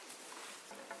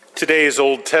Today's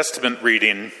Old Testament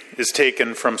reading is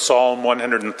taken from Psalm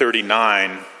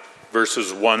 139,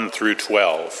 verses 1 through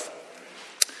 12.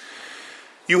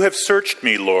 You have searched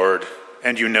me, Lord,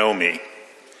 and you know me.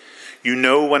 You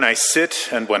know when I sit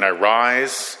and when I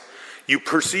rise. You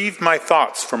perceive my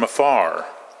thoughts from afar.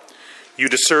 You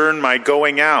discern my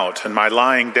going out and my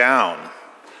lying down.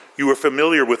 You are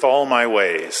familiar with all my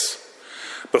ways.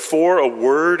 Before a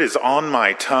word is on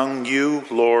my tongue, you,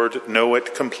 Lord, know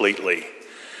it completely.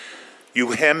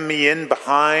 You hem me in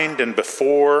behind and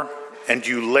before, and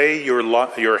you lay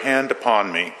your hand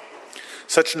upon me.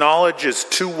 Such knowledge is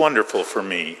too wonderful for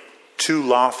me, too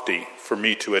lofty for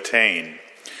me to attain.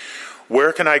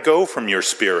 Where can I go from your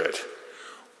spirit?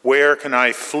 Where can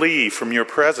I flee from your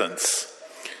presence?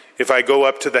 If I go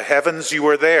up to the heavens, you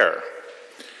are there.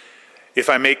 If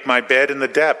I make my bed in the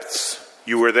depths,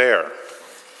 you are there.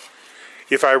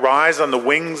 If I rise on the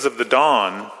wings of the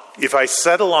dawn, if I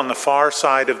settle on the far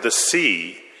side of the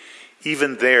sea,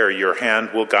 even there your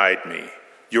hand will guide me.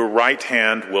 Your right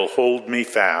hand will hold me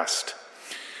fast.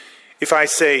 If I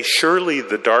say, surely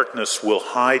the darkness will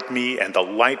hide me and the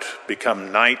light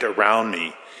become night around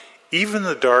me, even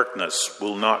the darkness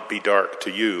will not be dark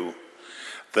to you.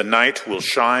 The night will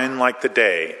shine like the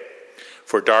day,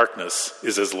 for darkness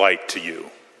is as light to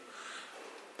you.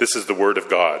 This is the word of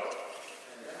God.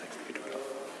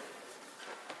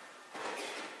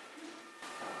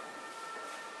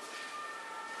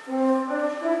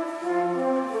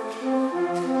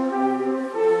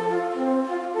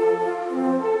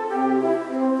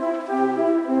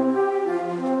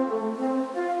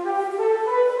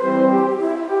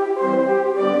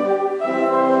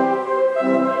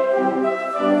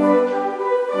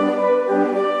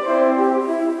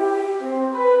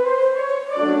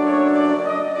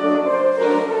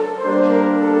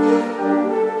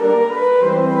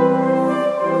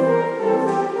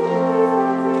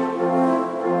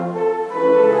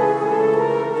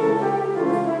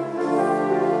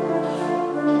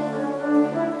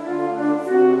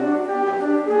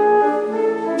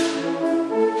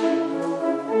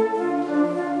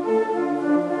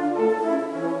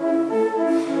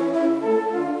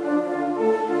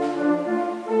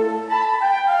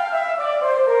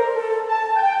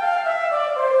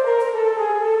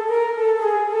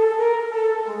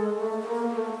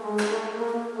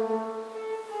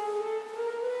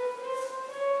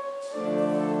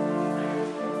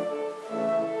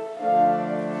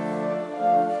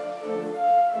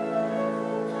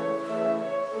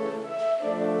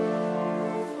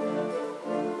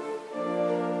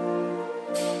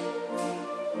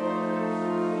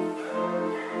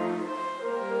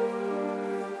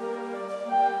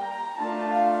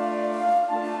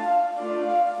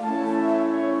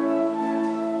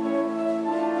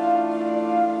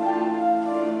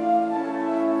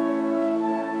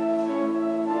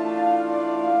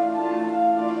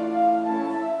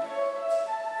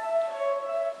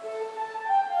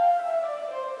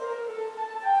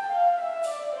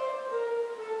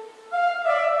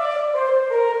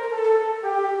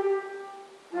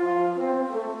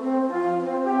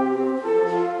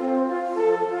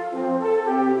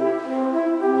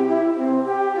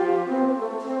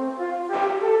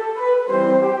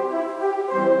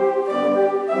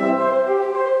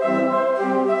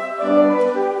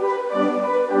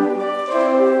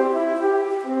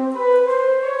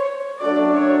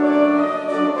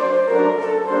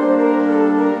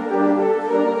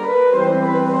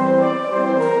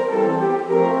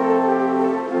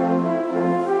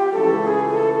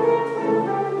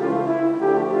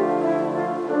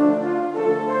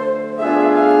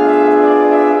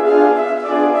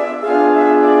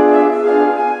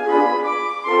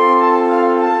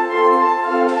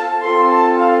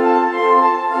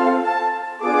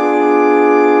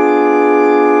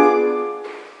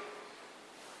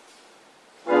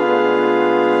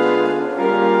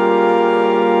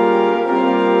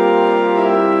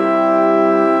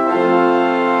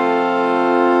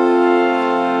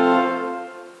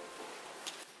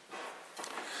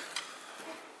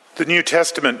 The New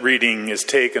Testament reading is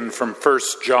taken from 1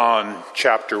 John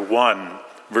chapter 1,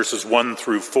 verses 1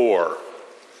 through 4.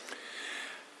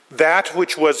 That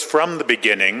which was from the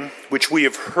beginning, which we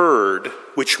have heard,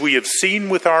 which we have seen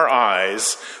with our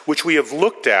eyes, which we have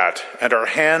looked at and our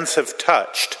hands have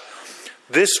touched,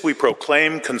 this we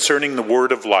proclaim concerning the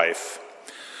word of life.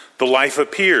 The life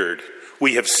appeared,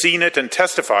 we have seen it and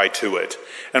testify to it,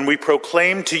 and we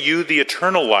proclaim to you the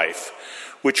eternal life,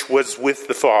 which was with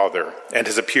the Father and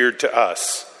has appeared to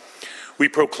us. We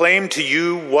proclaim to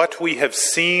you what we have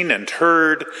seen and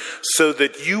heard, so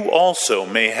that you also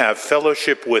may have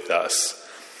fellowship with us.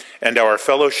 and our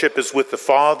fellowship is with the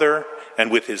Father and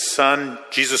with his Son,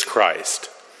 Jesus Christ.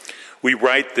 We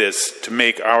write this to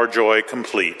make our joy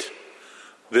complete.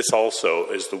 This also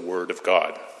is the word of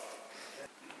God.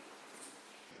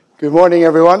 Good morning,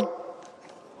 everyone.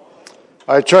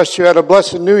 I trust you had a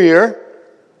blessed New Year.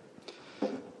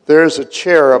 There's a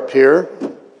chair up here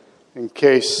in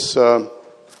case one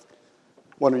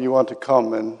of you want to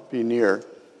come and be near.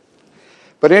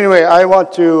 But anyway, I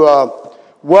want to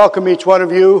welcome each one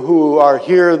of you who are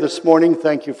here this morning.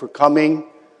 Thank you for coming.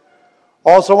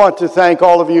 Also want to thank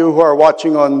all of you who are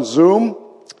watching on Zoom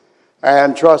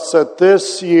and trust that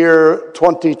this year,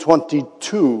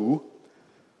 2022,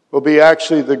 will be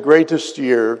actually the greatest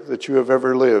year that you have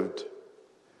ever lived,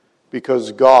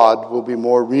 because God will be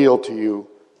more real to you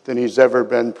than he's ever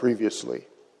been previously.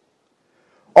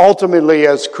 Ultimately,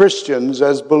 as Christians,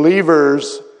 as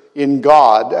believers in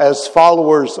God, as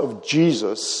followers of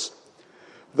Jesus,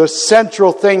 the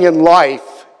central thing in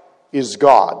life is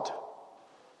God.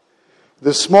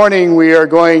 This morning we are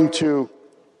going to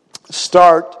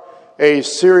start a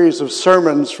series of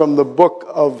sermons from the book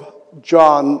of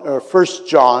John, or 1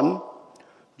 John,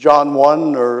 John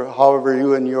 1, or however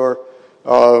you in your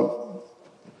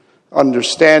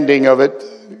understanding of it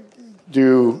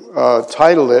do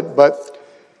title it. But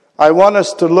I want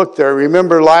us to look there.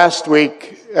 Remember last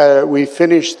week we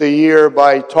finished the year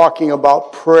by talking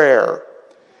about prayer.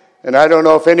 And I don't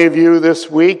know if any of you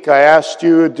this week, I asked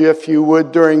you if you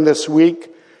would during this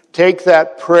week, take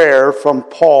that prayer from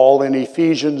Paul in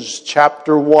Ephesians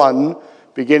chapter 1,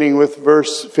 beginning with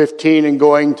verse 15 and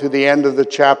going to the end of the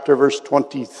chapter, verse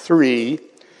 23.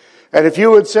 And if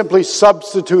you would simply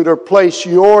substitute or place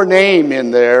your name in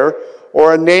there,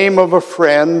 or a name of a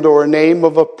friend, or a name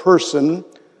of a person,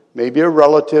 maybe a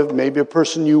relative, maybe a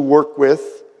person you work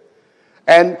with,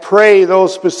 and pray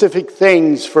those specific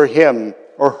things for him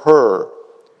or her,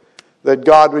 that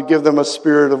God would give them a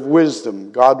spirit of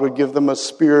wisdom, God would give them a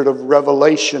spirit of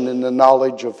revelation in the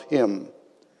knowledge of him,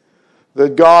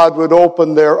 that God would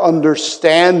open their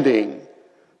understanding,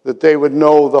 that they would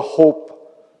know the hope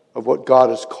of what God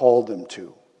has called them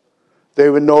to. They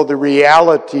would know the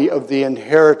reality of the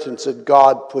inheritance that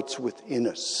God puts within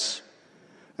us,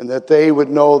 and that they would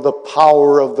know the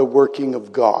power of the working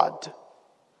of God,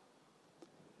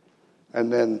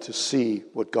 and then to see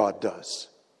what God does.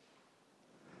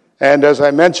 And as I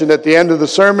mentioned at the end of the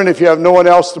sermon, if you have no one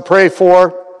else to pray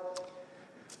for,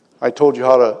 I told you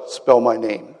how to spell my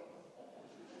name.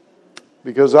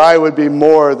 Because I would be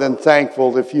more than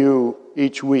thankful if you,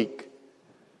 each week,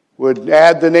 would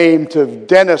add the name to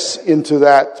Dennis into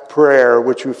that prayer,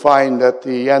 which we find at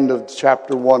the end of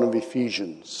chapter 1 of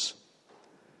Ephesians.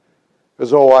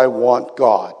 Because, I want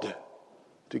God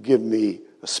to give me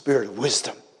a spirit of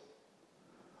wisdom.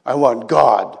 I want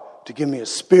God to give me a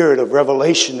spirit of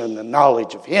revelation and the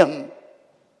knowledge of him.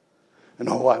 And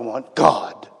I want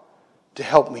God to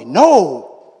help me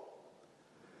know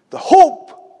the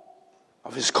hope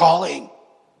of his calling,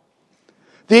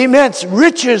 the immense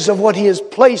riches of what he has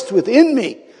placed within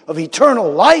me, of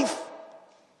eternal life,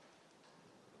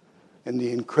 and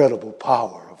the incredible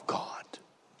power of God,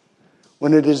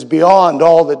 when it is beyond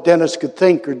all that Dennis could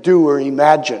think or do or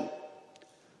imagine,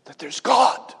 that there's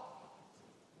God.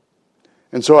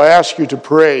 And so I ask you to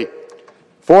pray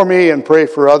for me and pray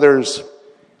for others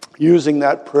using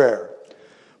that prayer.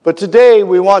 But today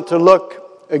we want to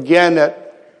look again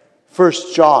at 1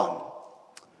 John.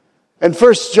 And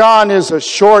 1 John is a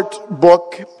short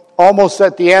book, almost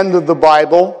at the end of the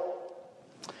Bible.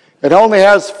 It only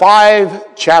has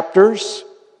 5 chapters.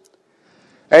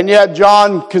 And yet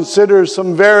John considers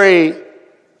some very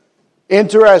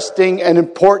interesting and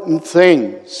important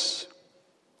things.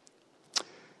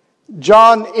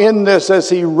 John, in this, as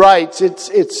he writes,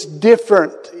 it's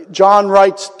different. John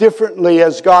writes differently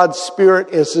as God's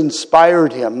Spirit has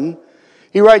inspired him.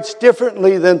 He writes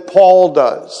differently than Paul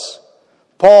does.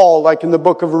 Paul, like in the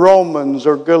book of Romans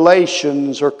or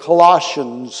Galatians or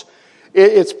Colossians,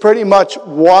 it's pretty much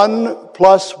 1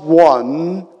 plus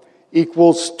 1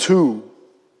 equals 2.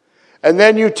 And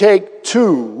then you take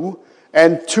 2,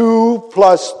 and 2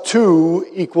 plus 2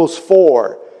 equals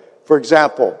 4. For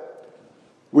example,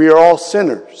 we are all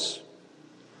sinners,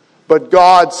 but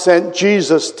God sent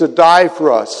Jesus to die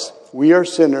for us. We are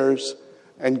sinners,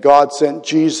 and God sent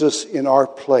Jesus in our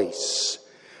place.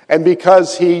 And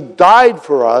because he died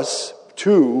for us,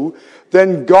 too,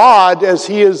 then God, as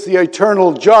he is the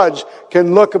eternal judge,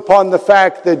 can look upon the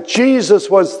fact that Jesus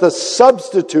was the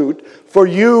substitute for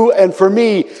you and for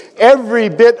me. Every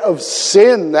bit of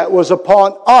sin that was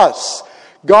upon us,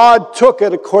 God took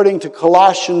it, according to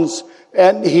Colossians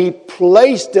And he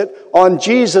placed it on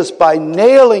Jesus by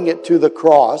nailing it to the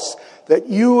cross, that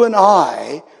you and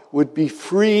I would be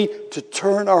free to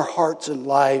turn our hearts and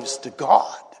lives to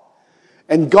God.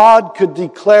 And God could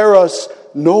declare us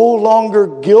no longer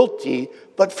guilty,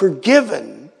 but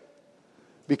forgiven,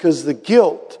 because the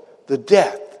guilt, the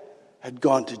death, had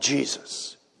gone to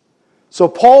Jesus. So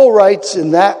Paul writes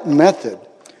in that method,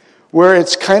 where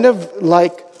it's kind of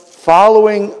like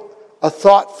following a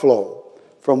thought flow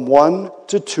from 1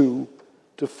 to 2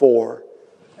 to 4,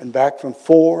 and back from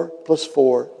 4 plus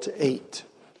 4 to 8.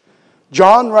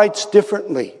 John writes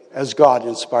differently as God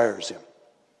inspires him.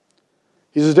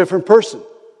 He's a different person.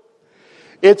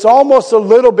 It's almost a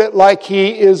little bit like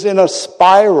he is in a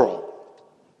spiral,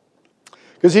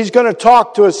 because he's going to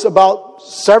talk to us about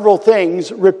several things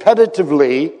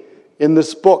repetitively in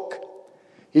this book.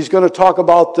 He's going to talk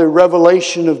about the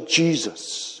revelation of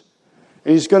Jesus.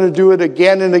 And he's going to do it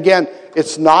again and again.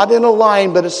 It's not in a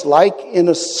line, but it's like in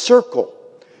a circle.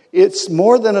 It's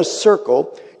more than a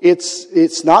circle.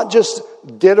 It's not just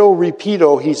ditto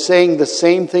repeato. He's saying the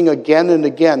same thing again and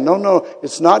again. No,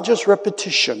 it's not just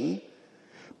repetition.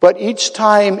 But each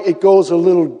time it goes a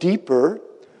little deeper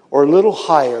or a little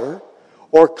higher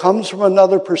or comes from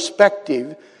another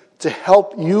perspective to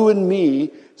help you and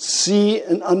me see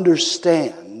and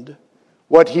understand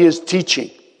what he is teaching.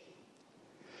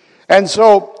 And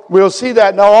so we'll see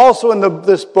that. Now also in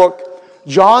this book,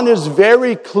 John is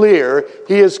very clear.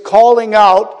 He is calling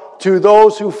out to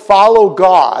those who follow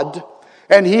God,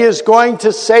 and he is going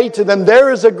to say to them, there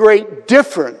is a great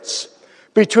difference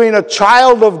between a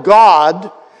child of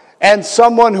God and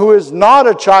someone who is not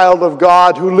a child of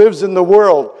God, who lives in the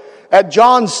world. At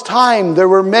John's time, there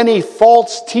were many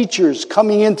false teachers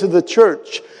coming into the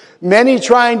church. Many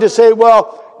trying to say,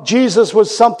 well, Jesus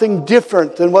was something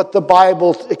different than what the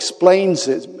Bible explains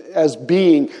it as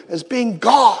being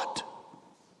God.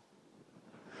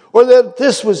 Or that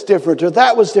this was different or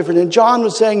that was different. And John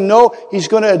was saying, no, he's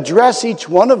going to address each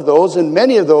one of those and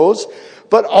many of those,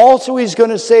 but also he's going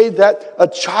to say that a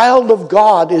child of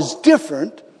God is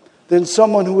different than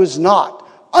someone who is not,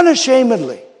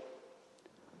 unashamedly.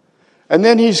 And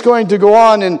then he's going to go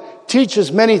on and teach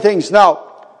us many things.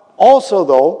 Now, also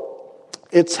though,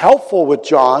 it's helpful with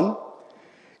John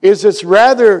is it's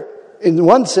rather, in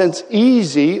one sense,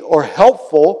 easy or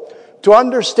helpful to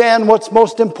understand what's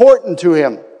most important to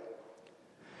him.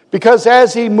 Because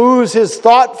as he moves his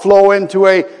thought flow into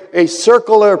a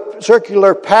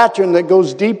circular pattern that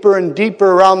goes deeper and deeper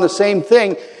around the same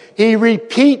thing, he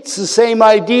repeats the same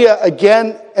idea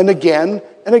again and again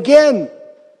and again.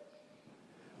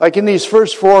 Like in these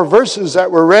first 4 verses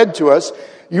that were read to us,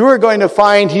 you are going to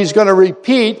find he's going to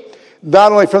repeat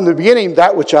not only from the beginning,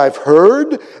 that which I've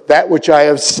heard, that which I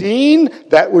have seen,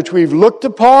 that which we've looked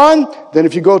upon. Then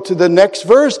if you go to the next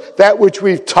verse, that which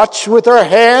we've touched with our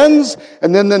hands.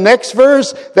 And then the next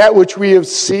verse, that which we have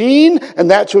seen, and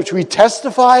that which we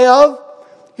testify of.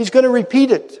 He's going to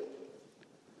repeat it.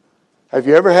 Have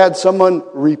you ever had someone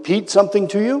repeat something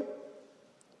to you?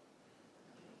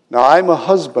 Now, I'm a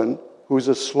husband who's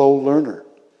a slow learner.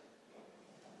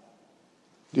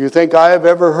 Do you think I have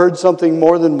ever heard something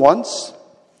more than once?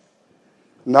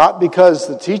 Not because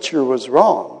the teacher was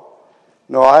wrong.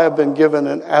 No, I have been given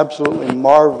an absolutely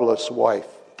marvelous wife.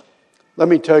 Let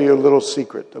me tell you a little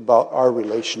secret about our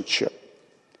relationship.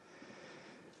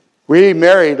 We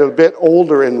married a bit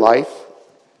older in life,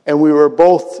 and we were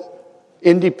both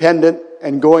independent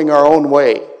and going our own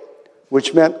way,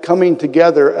 which meant coming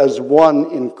together as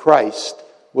one in Christ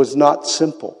was not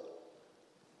simple.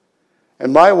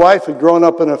 And my wife had grown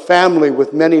up in a family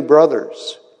with many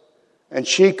brothers, and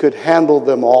she could handle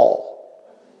them all.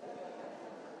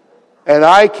 And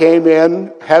I came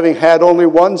in having had only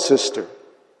one sister.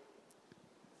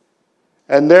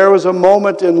 And there was a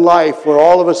moment in life where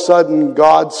all of a sudden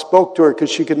God spoke to her,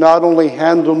 because she could not only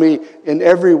handle me in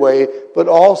every way, but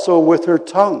also with her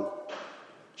tongue.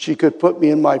 She could put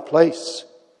me in my place.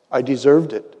 I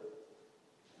deserved it.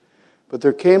 But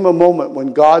there came a moment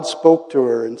when God spoke to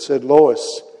her and said,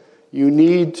 Lois, you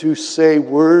need to say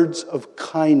words of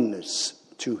kindness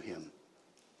to him.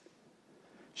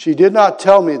 She did not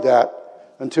tell me that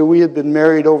until we had been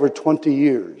married over 20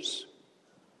 years.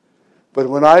 But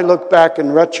when I look back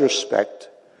in retrospect,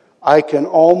 I can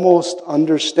almost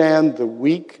understand the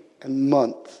week and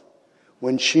month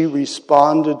when she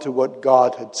responded to what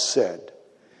God had said.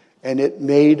 And it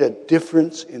made a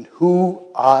difference in who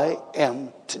I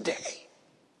am today.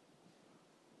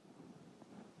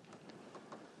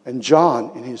 And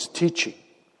John, in his teaching,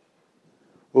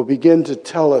 will begin to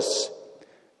tell us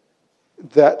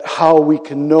that how we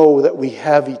can know that we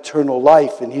have eternal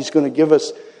life. And he's going to give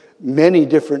us many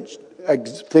different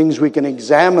things we can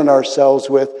examine ourselves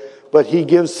with, but he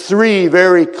gives three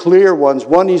very clear ones.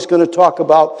 One, he's going to talk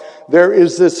about there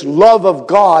is this love of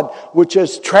God which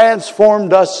has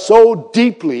transformed us so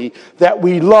deeply that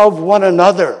we love one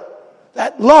another.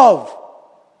 That love,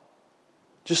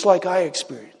 just like I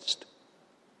experienced.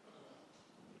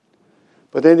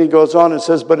 But then he goes on and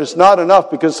says, but it's not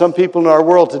enough, because some people in our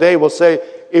world today will say,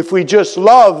 if we just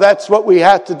love, that's what we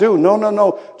have to do.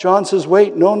 No. John says,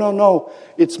 wait, no.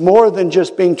 It's more than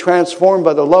just being transformed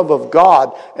by the love of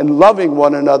God and loving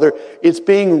one another. It's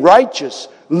being righteous,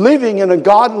 living in a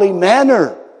godly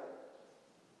manner.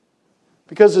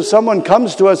 Because if someone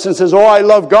comes to us and says, oh, I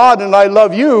love God and I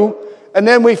love you, and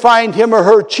then we find him or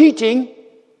her cheating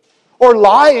or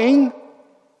lying,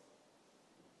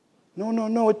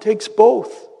 no, it takes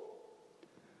both.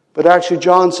 But actually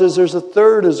John says there's a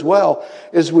third as well,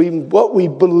 is what we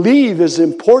believe is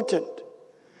important.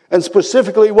 And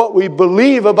specifically what we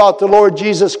believe about the Lord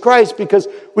Jesus Christ, because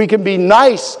we can be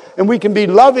nice and we can be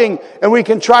loving and we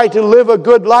can try to live a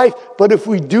good life, but if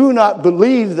we do not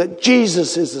believe that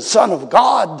Jesus is the Son of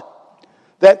God,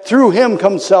 that through him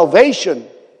comes salvation.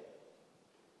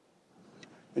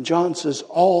 And John says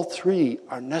all three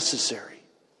are necessary.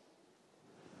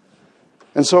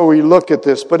 And so we look at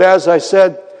this. But as I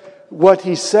said, what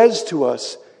he says to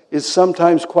us is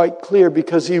sometimes quite clear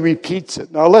because he repeats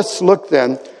it. Now let's look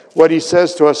then what he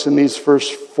says to us in these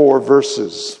first 4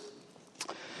 verses.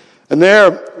 And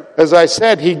there, as I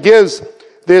said, he gives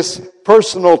this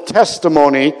personal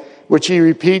testimony which he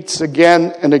repeats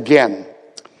again and again.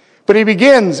 But he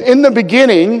begins, in the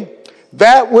beginning,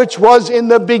 that which was in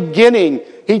the beginning.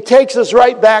 He takes us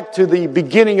right back to the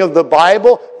beginning of the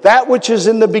Bible, that which is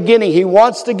in the beginning. He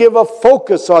wants to give a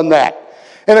focus on that.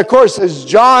 And of course, as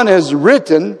John has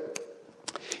written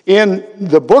in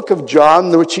the book of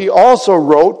John, which he also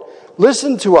wrote,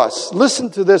 listen to us. Listen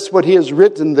to this, what he has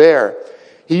written there.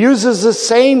 He uses the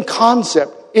same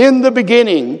concept. In the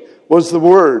beginning was the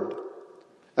Word.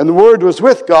 And the Word was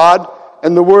with God,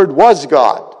 and the Word was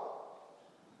God.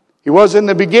 He was in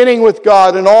the beginning with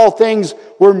God, and all things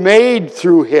were made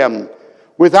through him.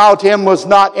 Without him was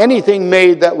not anything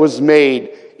made that was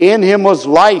made. In him was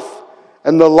life,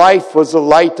 and the life was the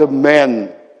light of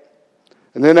men.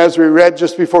 And then as we read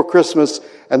just before Christmas,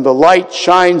 and the light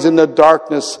shines in the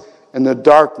darkness, and the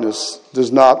darkness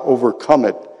does not overcome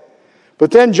it. But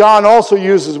then John also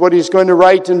uses what he's going to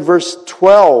write in verse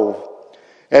 12,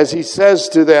 as he says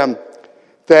to them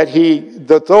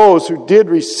that those who did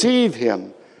receive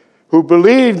him, who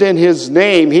believed in his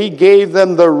name, he gave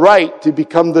them the right to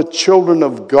become the children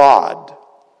of God.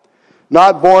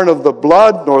 Not born of the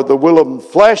blood, nor the will of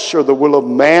flesh, or the will of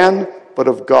man, but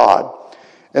of God.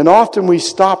 And often we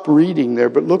stop reading there,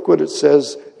 but look what it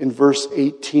says in verse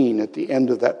 18 at the end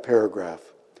of that paragraph.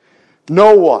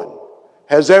 No one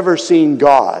has ever seen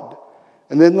God.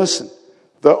 And then listen,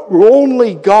 the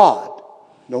only God,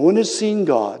 no one has seen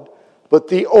God, but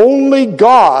the only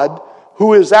God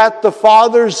who is at the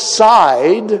Father's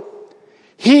side,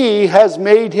 he has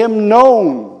made him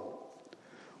known.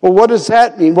 Well, what does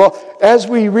that mean? Well, as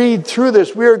we read through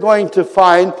this, we are going to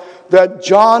find that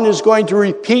John is going to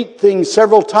repeat things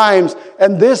several times,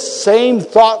 and this same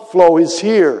thought flow is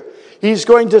here. He's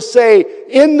going to say,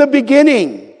 in the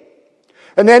beginning.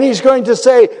 And then he's going to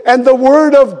say, and the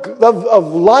word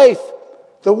of life,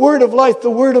 the word of life,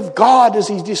 the word of God, as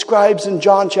he describes in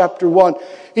John chapter 1.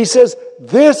 He says,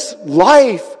 this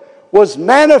life was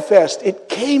manifest. It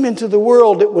came into the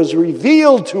world. It was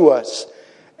revealed to us.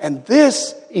 And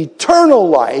this eternal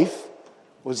life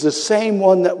was the same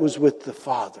one that was with the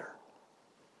Father.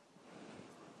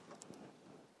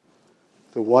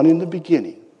 The one in the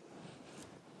beginning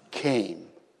came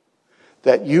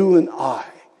that you and I,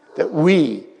 that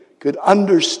we could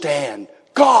understand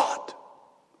God.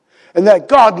 And that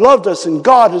God loved us and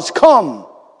God has come.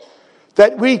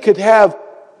 That we could have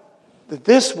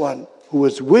this one who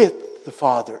was with the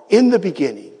Father in the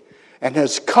beginning and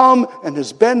has come and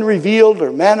has been revealed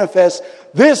or manifest.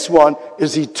 This one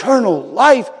is eternal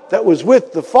life that was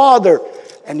with the Father.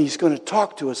 And he's going to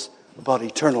talk to us about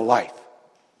eternal life.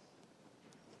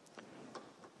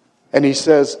 And he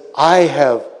says, I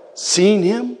have seen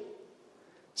him.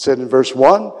 Said in verse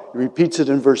 1. He repeats it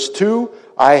in verse 2.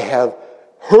 I have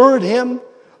heard him.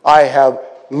 I have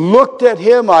looked at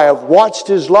him. I have watched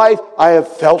his life. I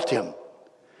have felt him.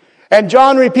 And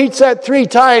John repeats that 3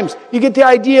 times. You get the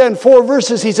idea in 4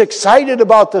 verses. He's excited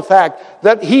about the fact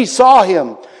that he saw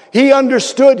him. He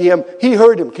understood him. He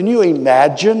heard him. Can you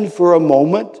imagine for a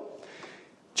moment?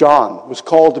 John was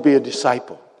called to be a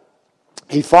disciple.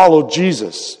 He followed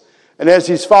Jesus. And as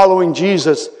he's following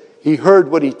Jesus, he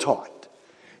heard what he taught.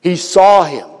 He saw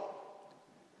him.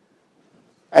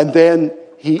 And then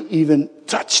he even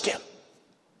touched him.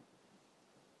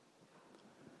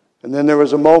 And then there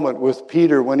was a moment with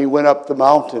Peter when he went up the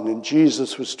mountain and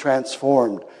Jesus was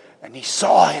transformed. And he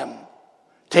saw him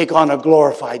take on a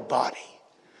glorified body.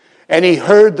 And he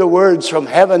heard the words from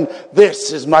heaven,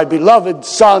 "This is my beloved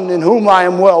Son in whom I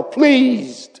am well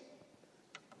pleased."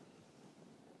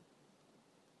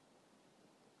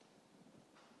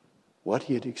 What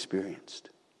he had experienced.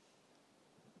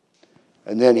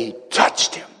 And then he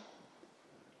touched him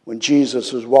when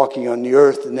Jesus was walking on the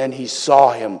earth, and then he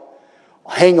saw him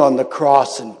hang on the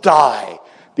cross and die,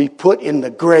 be put in the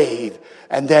grave,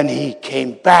 and then he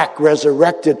came back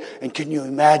resurrected. And can you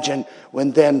imagine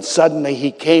when then suddenly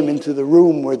he came into the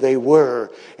room where they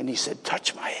were and he said,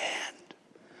 "Touch my hand.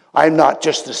 I am not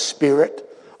just a spirit.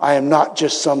 I am not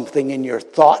just something in your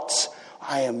thoughts.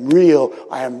 I am real.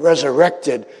 I am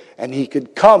resurrected." And he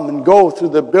could come and go through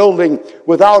the building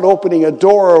without opening a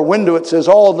door or a window. It says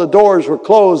all the doors were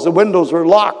closed, the windows were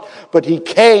locked. But he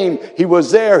came, he was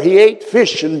there, he ate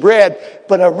fish and bread,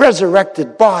 but a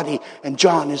resurrected body. And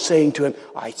John is saying to him,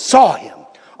 "I saw him,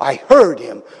 I heard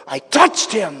him, I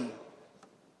touched him.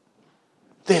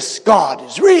 This God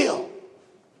is real."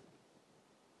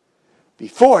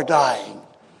 Before dying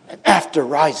and after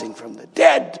rising from the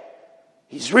dead,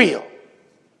 he's real.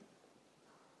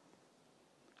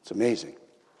 It's amazing.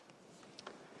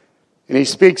 And he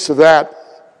speaks of that.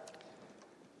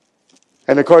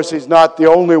 And of course, he's not the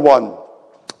only one.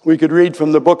 We could read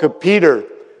from the book of Peter.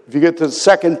 If you get to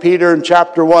 2 Peter in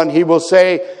chapter 1, he will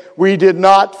say, "We did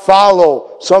not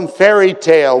follow some fairy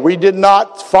tale. We did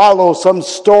not follow some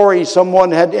story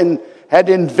someone had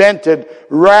invented.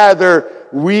 Rather,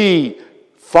 we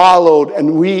followed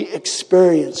and we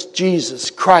experienced Jesus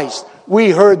Christ.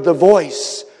 We heard the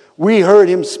voice. We heard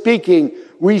him speaking.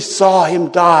 We saw him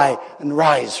die and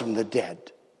rise from the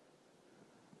dead."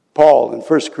 Paul in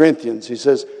 1 Corinthians, he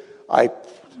says, "I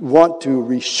want to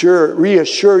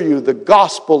reassure you the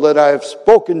gospel that I have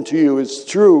spoken to you is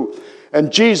true. And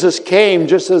Jesus came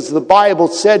just as the Bible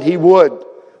said he would."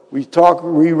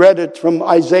 We read it from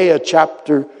Isaiah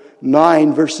chapter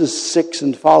 9, verses 6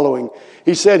 and following.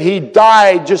 He said he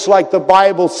died just like the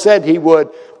Bible said he would.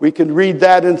 We could read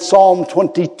that in Psalm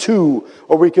 22,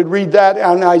 or we could read that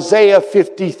in Isaiah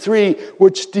 53,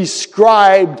 which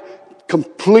described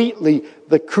completely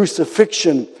the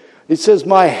crucifixion. It says,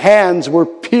 "My hands were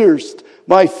pierced,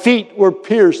 my feet were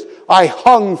pierced, I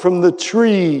hung from the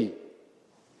tree.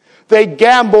 They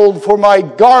gambled for my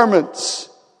garments."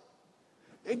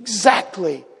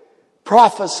 Exactly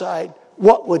prophesied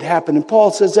what would happen. And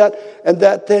Paul says that, and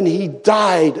that then he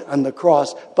died on the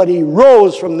cross, but he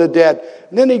rose from the dead.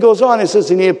 And then he goes on and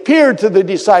says, and he appeared to the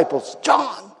disciples,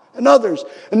 John and others.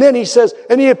 And then he says,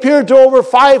 and he appeared to over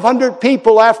 500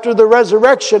 people after the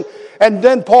resurrection. And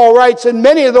then Paul writes, and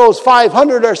many of those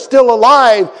 500 are still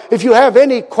alive. If you have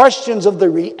any questions of the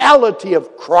reality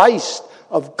of Christ,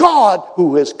 of God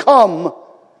who has come,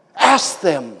 ask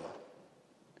them.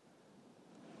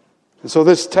 And so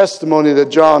this testimony that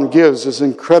John gives is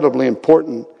incredibly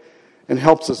important and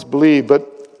helps us believe.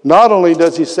 But not only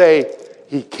does he say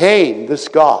he came, this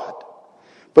God,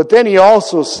 but then he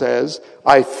also says,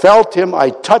 I felt him,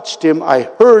 I touched him, I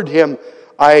heard him,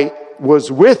 I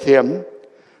was with him.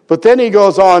 But then he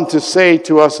goes on to say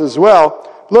to us as well,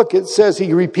 look, it says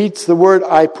he repeats the word,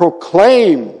 I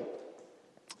proclaim.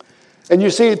 And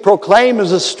you see, proclaim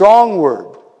is a strong word.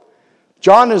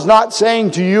 John is not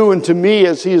saying to you and to me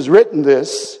as he has written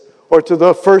this, or to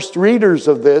the first readers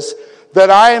of this, that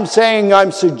I am saying,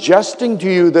 I'm suggesting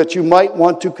to you that you might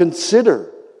want to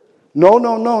consider.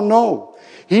 No.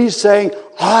 He's saying,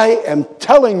 I am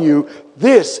telling you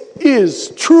this is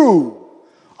true.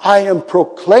 I am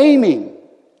proclaiming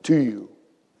to you.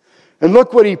 And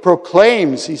look what he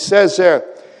proclaims. He says there,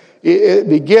 it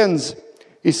begins,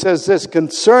 he says this,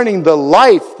 concerning the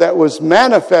life that was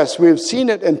manifest, we have seen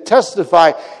it and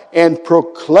testify and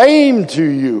proclaim to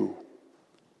you.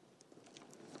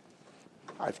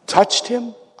 I've touched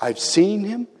him, I've seen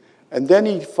him, and then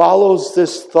he follows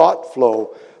this thought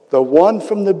flow. The one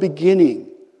from the beginning,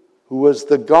 who was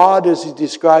the God as he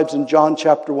describes in John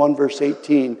chapter 1 verse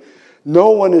 18.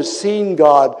 No one has seen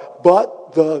God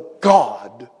but the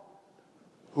God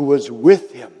who was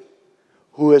with him,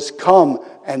 who has come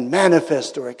and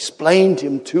manifest or explained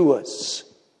him to us.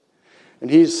 And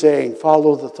he's saying,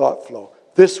 follow the thought flow.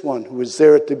 This one who was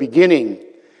there at the beginning,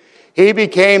 he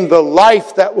became the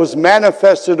life that was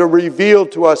manifested or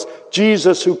revealed to us.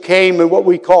 Jesus who came in what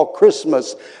we call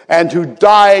Christmas and who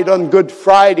died on Good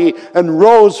Friday and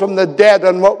rose from the dead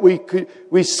on what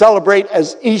we celebrate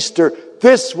as Easter.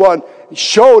 This one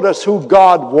showed us who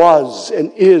God was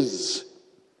and is.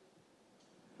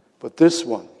 But this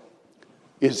one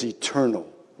is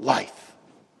eternal life.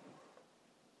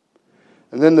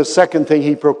 And then the second thing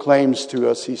he proclaims to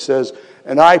us, he says,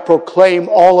 and I proclaim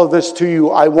all of this to you.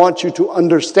 I want you to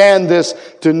understand this,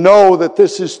 to know that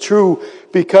this is true,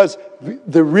 because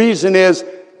the reason is,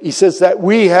 he says that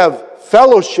we have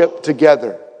fellowship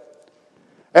together.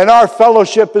 And our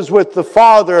fellowship is with the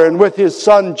Father and with His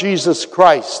Son, Jesus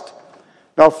Christ.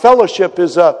 Now, fellowship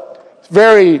is a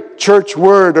very church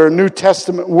word or New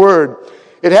Testament word.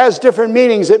 It has different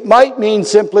meanings. It might mean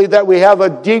simply that we have a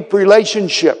deep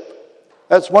relationship.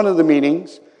 That's one of the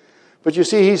meanings. But you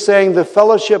see, he's saying the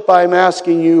fellowship I'm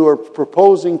asking you or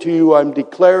proposing to you, I'm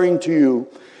declaring to you,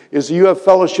 is you have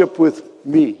fellowship with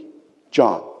me,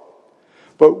 John.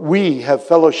 But we have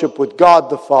fellowship with God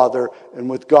the Father and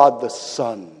with God the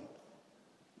Son.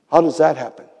 How does that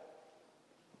happen?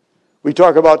 We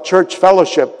talk about church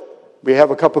fellowship. We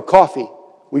have a cup of coffee.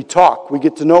 We talk. We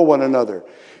get to know one another.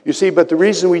 You see, but the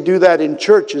reason we do that in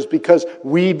church is because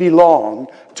we belong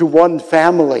to one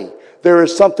family. There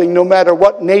is something, no matter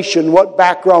what nation, what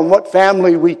background, what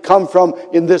family we come from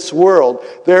in this world,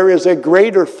 there is a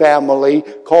greater family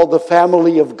called the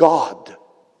family of God.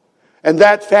 And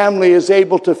that family is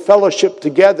able to fellowship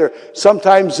together.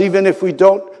 Sometimes even if we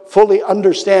don't fully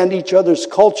understand each other's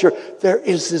culture, there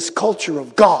is this culture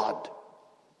of God.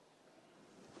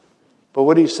 But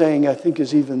what he's saying, I think,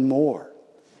 is even more.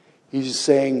 He's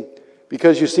saying,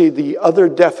 because you see, the other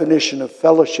definition of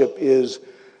fellowship is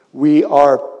we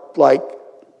are like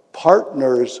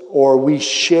partners, or we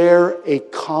share a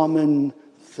common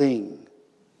thing.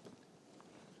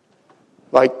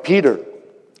 Like Peter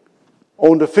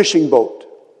owned a fishing boat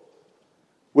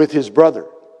with his brother.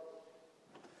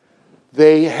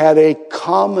 They had a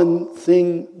common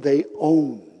thing they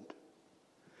owned.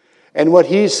 And what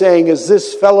he's saying is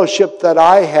this fellowship that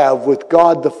I have with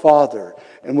God the Father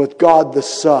and with God the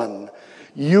Son,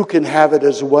 you can have it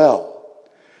as well.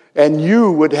 And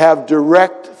you would have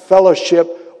direct fellowship,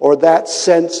 or that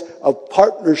sense of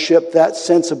partnership, that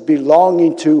sense of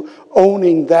belonging to,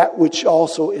 owning that which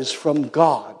also is from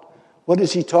God. What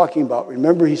is he talking about?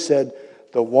 Remember, he said,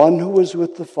 the one who is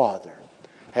with the Father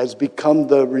has become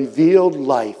the revealed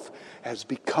life, has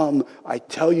become, I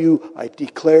tell you, I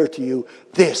declare to you,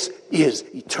 this is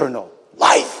eternal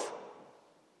life.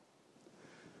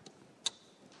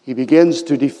 He begins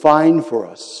to define for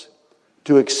us,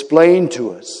 to explain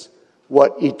to us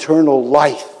what eternal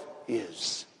life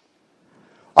is.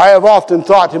 I have often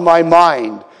thought in my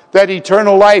mind that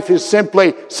eternal life is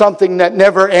simply something that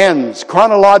never ends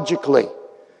chronologically.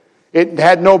 It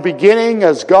had no beginning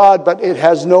as God, but it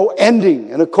has no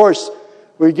ending. And of course,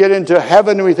 we get into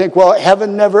heaven and we think, well,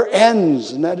 heaven never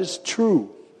ends, and that is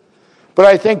true. But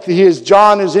I think that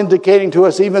John is indicating to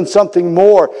us even something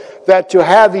more, that to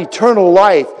have eternal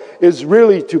life is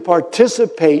really to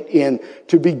participate in,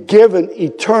 to be given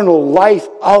eternal life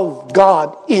of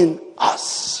God in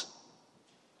us.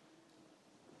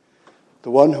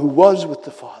 The one who was with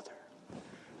the Father,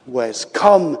 who has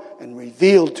come and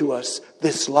revealed to us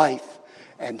this life.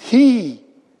 And He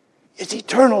is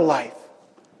eternal life.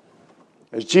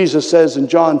 As Jesus says in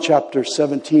John chapter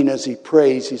 17 as He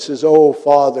prays, He says, "Oh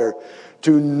Father,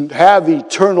 to have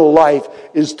eternal life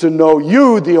is to know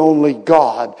You, the only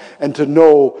God, and to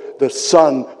know the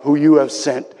Son who You have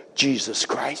sent, Jesus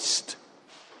Christ."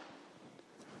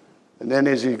 And then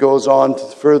as He goes on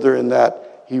further in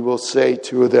that, He will say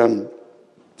to them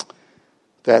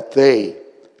that they,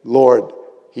 Lord,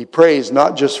 He prays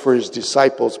not just for His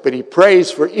disciples, but He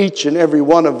prays for each and every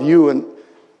one of you and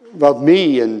of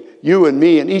me and you and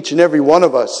me and each and every one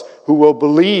of us who will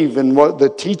believe in what the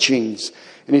teachings.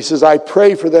 And He says, I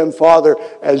pray for them, Father,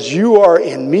 as You are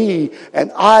in me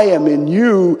and I am in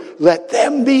You, let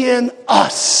them be in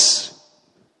us.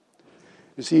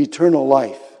 You see, eternal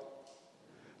life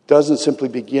doesn't simply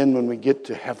begin when we get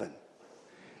to heaven.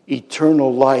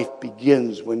 Eternal life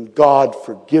begins when God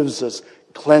forgives us,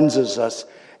 cleanses us,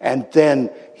 and then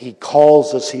He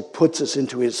calls us, He puts us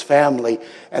into His family.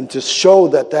 And to show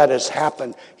that that has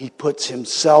happened, He puts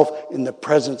Himself in the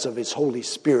presence of His Holy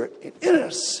Spirit in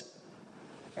us.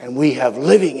 And we have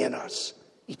living in us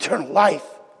eternal life.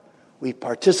 We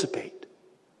participate.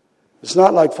 It's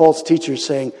not like false teachers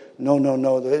saying,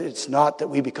 no, it's not that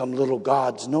we become little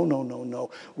gods. No.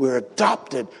 We're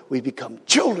adopted. We become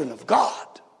children of God.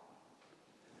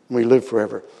 And we live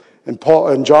forever. And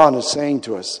John is saying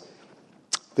to us,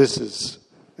 this is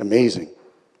amazing.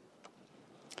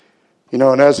 You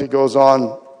know, and as he goes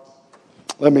on,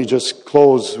 let me just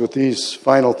close with these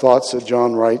final thoughts that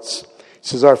John writes. He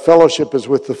says, our fellowship is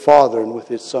with the Father and with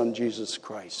His Son, Jesus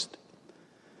Christ.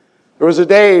 There was a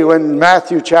day when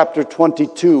Matthew chapter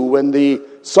 22, when the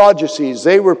Sadducees.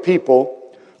 They were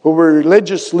people who were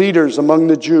religious leaders among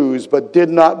the Jews, but did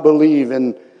not believe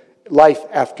in life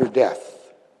after death.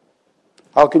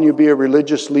 How can you be a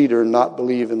religious leader and not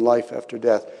believe in life after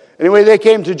death? Anyway, they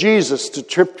came to Jesus to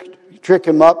trick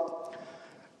him up.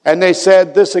 And they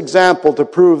said this example to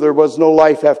prove there was no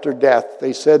life after death.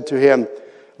 They said to him,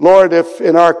 Lord, if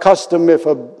in our custom, if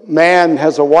a man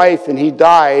has a wife and he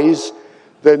dies,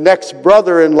 the next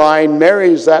brother in line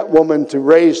marries that woman to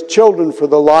raise children for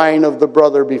the line of the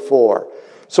brother before.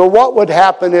 So what would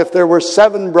happen if there were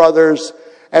 7 brothers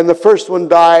and the first one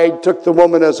died, took the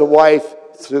woman as a wife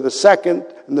to the second,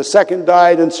 and the second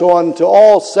died, and so on, until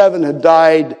all 7 had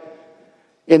died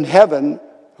in heaven?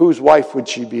 Whose wife would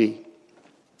she be?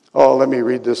 Oh, let me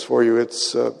read this for you.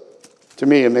 It's, to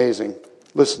me, amazing.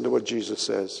 Listen to what Jesus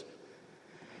says.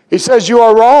 He says, you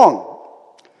are wrong,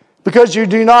 because you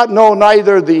do not know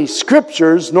neither the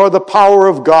Scriptures nor the power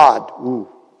of God. Ooh,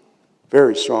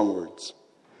 very strong words.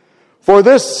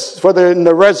 In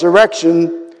the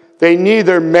resurrection, they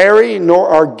neither marry nor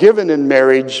are given in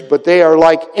marriage, but they are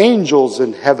like angels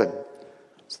in heaven.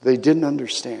 So they didn't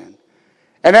understand.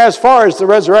 And as far as the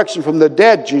resurrection from the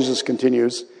dead, Jesus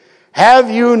continues,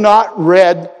 have you not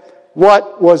read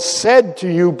what was said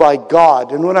to you by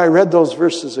God? And when I read those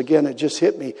verses again, it just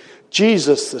hit me.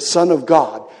 Jesus, the Son of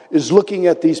God, is looking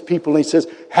at these people and he says,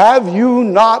 have you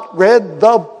not read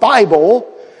the Bible?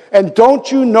 And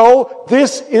don't you know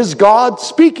this is God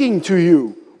speaking to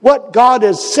you? What God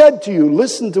has said to you.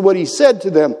 Listen to what he said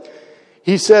to them.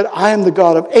 He said, I am the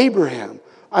God of Abraham.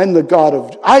 I'm the God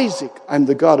of Isaac. I'm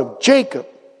the God of Jacob.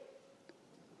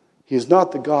 He is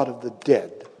not the God of the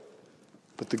dead,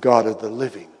 but the God of the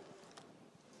living.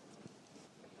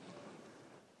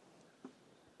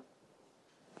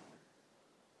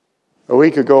 A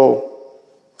week ago,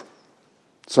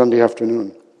 Sunday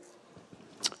afternoon,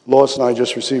 Lois and I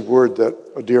just received word that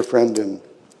a dear friend in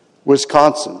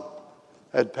Wisconsin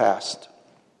had passed.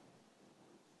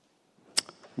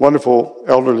 Wonderful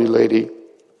elderly lady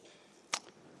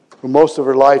who most of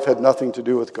her life had nothing to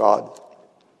do with God.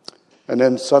 And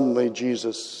then suddenly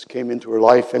Jesus came into her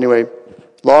life. Anyway,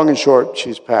 long and short,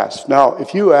 she's passed. Now,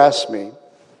 if you ask me,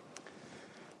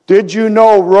 did you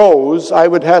know Rose? I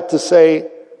would have to say,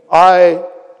 I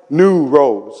knew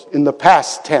Rose in the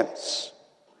past tense.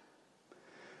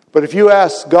 But if you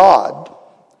ask God,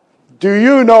 do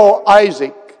you know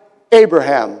Isaac,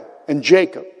 Abraham, and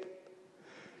Jacob?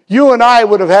 You and I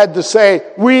would have had to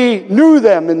say, we knew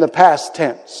them in the past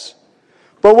tense.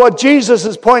 But what Jesus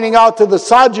is pointing out to the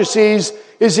Sadducees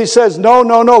is he says,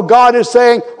 no. God is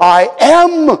saying, I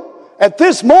am, at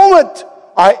this moment,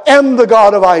 I am the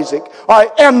God of Isaac. I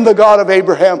am the God of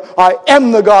Abraham. I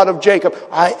am the God of Jacob.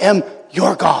 I am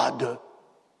your God.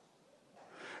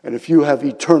 And if you have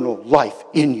eternal life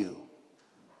in you,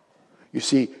 you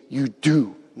see, you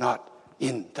do not,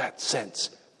 in that sense,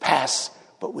 pass,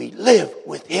 but we live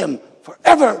with him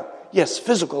forever. Yes,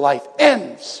 physical life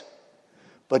ends,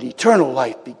 but eternal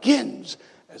life begins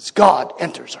as God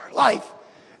enters our life,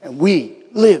 and we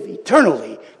live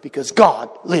eternally because God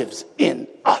lives in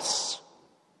us.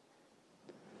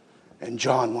 And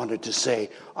John wanted to say,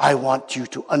 I want you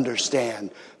to understand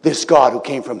this God who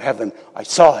came from heaven. I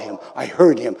saw him, I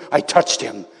heard him, I touched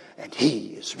him, and he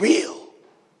is real.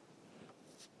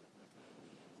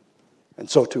 And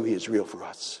so too, he is real for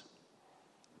us.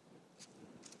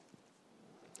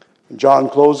 And John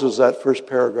closes that first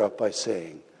paragraph by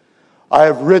saying, I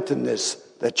have written this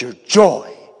that your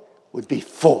joy would be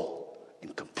full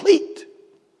and complete.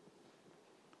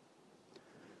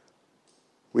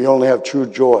 We only have true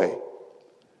joy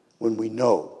when we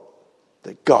know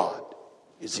that God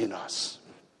is in us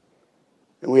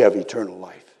and we have eternal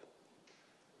life.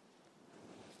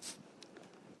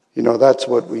 You know, that's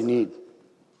what we need.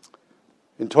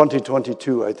 In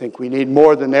 2022, I think we need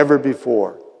more than ever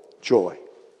before joy.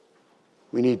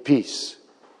 We need peace.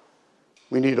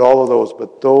 We need all of those,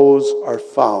 but those are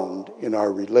found in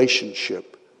our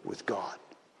relationship with God.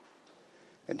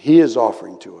 And he is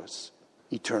offering to us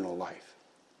eternal life.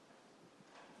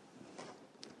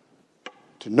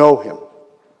 To know him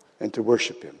and to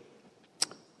worship him.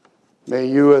 May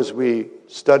you, as we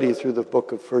study through the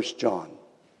book of 1 John,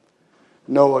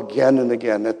 know again and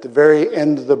again. At the very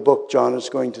end of the book, John is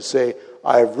going to say,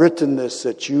 I have written this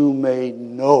that you may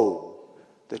know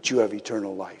that you have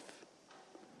eternal life.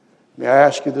 May I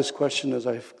ask you this question as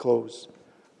I close?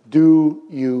 Do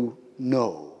you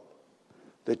know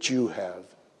that you have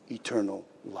eternal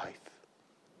life?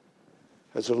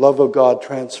 Has the love of God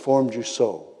transformed you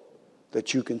so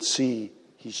that you can see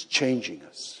he's changing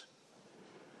us?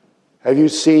 Have you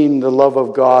seen the love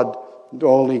of God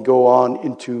only go on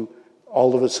into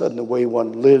all of a sudden the way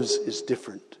one lives is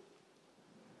different.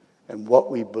 And what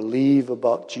we believe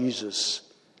about Jesus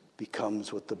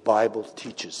becomes what the Bible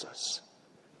teaches us.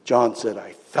 John said,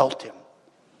 I felt him,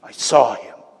 I saw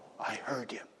him, I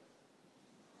heard him.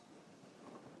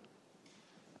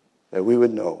 That we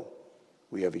would know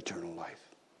we have eternal life.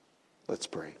 Let's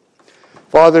pray.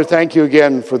 Father, thank you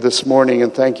again for this morning,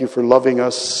 and thank you for loving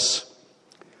us.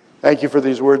 Thank you for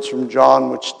these words from John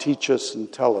which teach us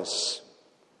and tell us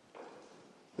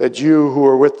that you who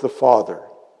are with the Father,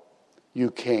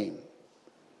 you came.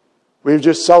 We've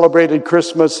just celebrated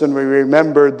Christmas and we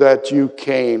remembered that you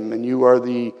came, and you are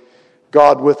the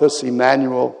God with us,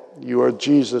 Emmanuel. You are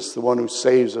Jesus, the one who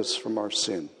saves us from our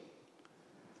sin.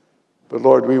 But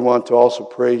Lord, we want to also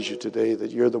praise you today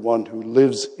that you're the one who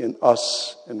lives in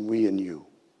us and we in you.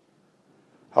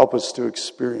 Help us to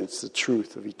experience the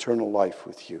truth of eternal life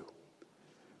with you.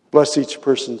 Bless each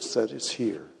person that is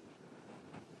here.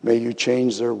 May you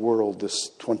change their world this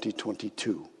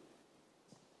 2022.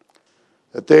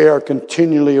 That they are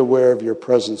continually aware of your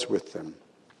presence with them.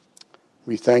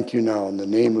 We thank you now in the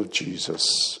name of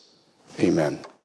Jesus. Amen.